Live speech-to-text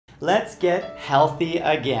let's get healthy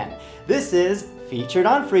again. This is Featured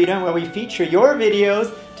on Freedom, where we feature your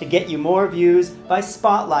videos to get you more views by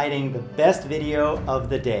spotlighting the best video of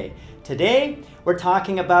the day. Today, we're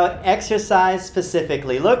talking about exercise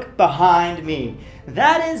specifically. Look behind me.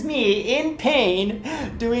 That is me in pain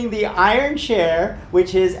doing the iron chair,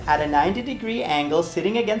 which is at a 90-degree angle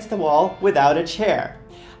sitting against the wall without a chair.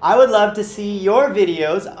 I would love to see your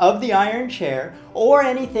videos of the iron chair or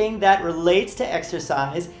anything that relates to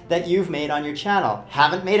exercise that you've made on your channel.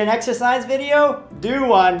 Haven't made an exercise video? Do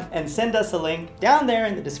one and send us a link down there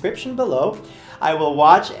in the description below. I will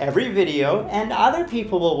watch every video and other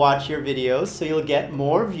people will watch your videos so you'll get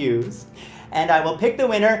more views. And I will pick the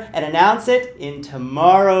winner and announce it in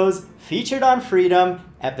tomorrow's Featured on Freedom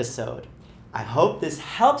episode. I hope this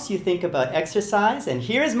helps you think about exercise, and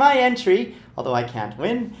here's my entry, although I can't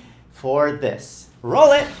win, for this.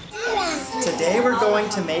 Roll it! Today we're going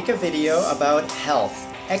to make a video about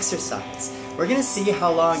health, exercise. We're going to see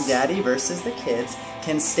how long Daddy versus the kids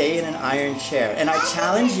can stay in an iron chair. And I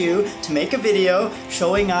challenge you to make a video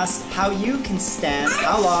showing us how you can stand,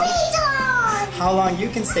 how long you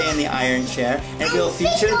can stay in the iron chair, and we'll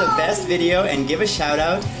feature the best video and give a shout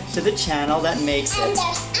out to the channel that makes it. So,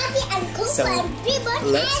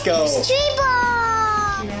 let's go. So, let's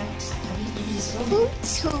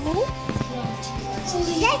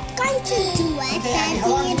going to do it. Daddy, how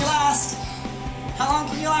long can you last? How long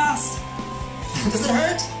can you last? Does it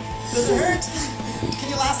hurt? Does it hurt? Can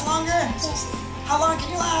you last longer? Yes. How long can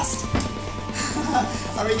you last?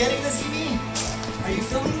 Are we getting this, Evie? Are you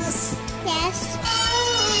filming this? Yes.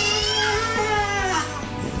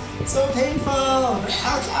 So painful!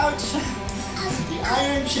 Ouch, ouch! The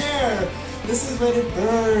iron chair! This is when it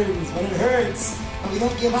burns, when it hurts. But we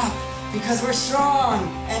don't give up because we're strong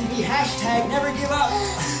and we hashtag never give up.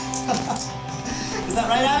 Is that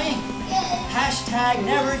right, Abby? Yes. Hashtag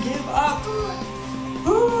never give up.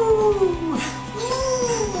 Woo!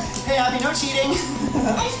 Hey, Abby, no cheating.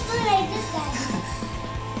 Let's do like this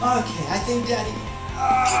guy. Okay, I think Daddy.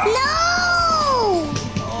 No!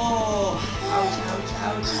 Oh, ouch, ouch,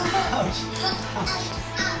 ouch, ouch, ouch.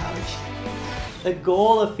 The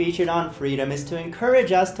goal of Featured on Freedom is to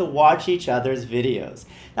encourage us to watch each other's videos.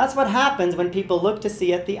 That's what happens when people look to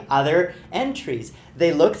see at the other entries.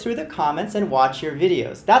 They look through the comments and watch your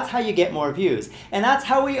videos. That's how you get more views. And that's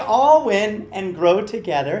how we all win and grow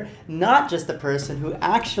together, not just the person who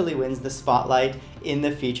actually wins the spotlight in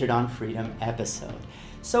the Featured on Freedom episode.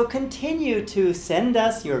 So continue to send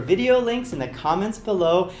us your video links in the comments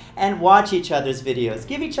below and watch each other's videos.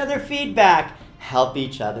 Give each other feedback. Help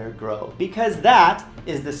each other grow, because that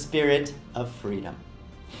is the spirit of freedom.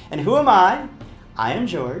 And who am I? I am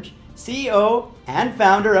George, CEO and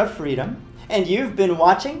founder of Freedom, and you've been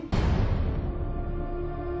watching.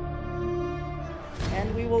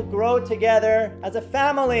 And we will grow together as a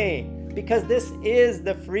family, because this is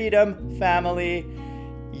the Freedom family.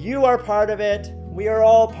 You are part of it. We are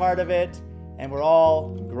all part of it, and we're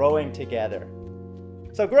all growing together.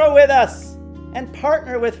 So grow with us and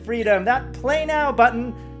partner with Freedom. That Play Now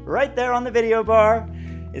button right there on the video bar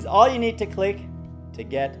is all you need to click to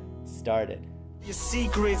get started. Your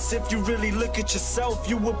secrets, if you really look at yourself,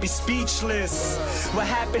 you would be speechless. What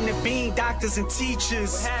happened to being doctors and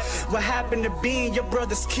teachers? What happened to being your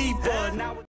brother's keeper? Now